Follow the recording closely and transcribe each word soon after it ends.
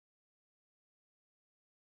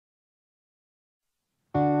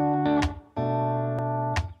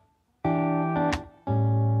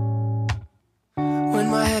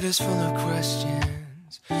my head is full of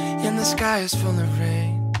questions, and the sky is full of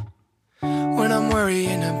rain. When I'm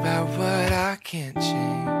worrying about what I can't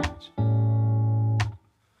change,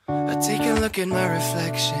 I take a look at my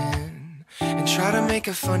reflection and try to make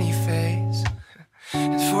a funny face,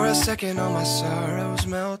 and for a second all my sorrows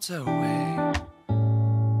melt away.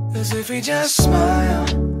 As if we just smile,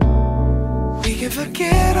 we can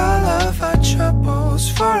forget all of our troubles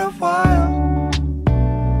for a while.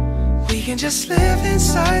 We can just live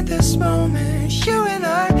inside this moment, you and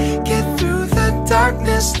I. Get through the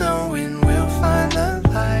darkness knowing we'll find the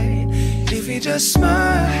light. If we just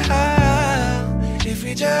smile, if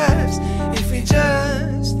we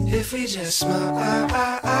just smile.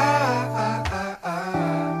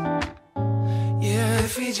 Yeah,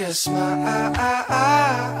 if we just smile.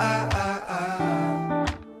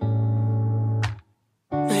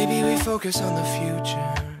 Maybe we focus on the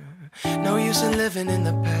future, no use in living in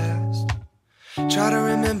the past. Try to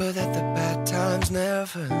remember that the bad times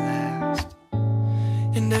never last.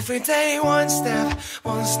 And every day one step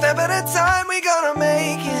at a time, we gonna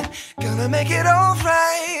make it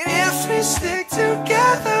alright. If we stick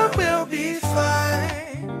together, we'll be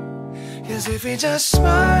fine. 'Cause if we just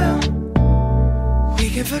smile, we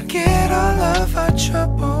can forget all of our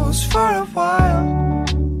troubles for a while.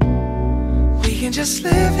 We can just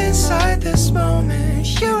live inside this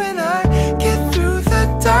moment, you and I. Get through the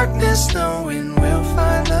darkness knowing we'll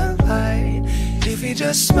find the light. If we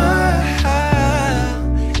just smile,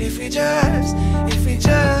 if we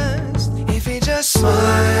just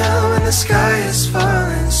smile when the sky is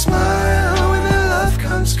falling, smile when the love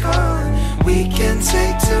comes calling. We can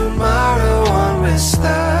take tomorrow on with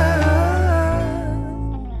style.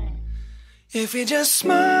 If we just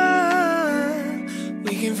smile,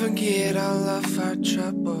 we can forget all of our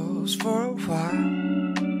troubles for a while.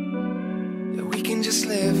 Yeah, we can just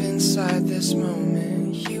live inside this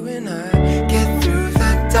moment, you and I. Get through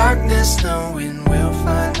the darkness knowing we'll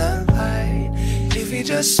find the light. If we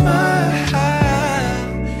just smile,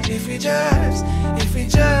 if we just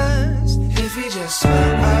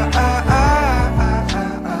smile.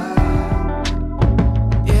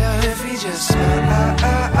 Yeah, if we just smile.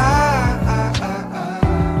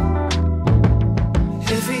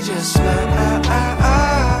 If we just smile.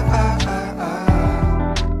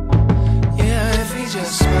 Yeah, if we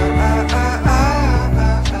just smile.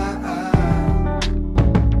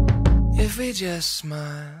 If we just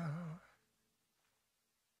smile.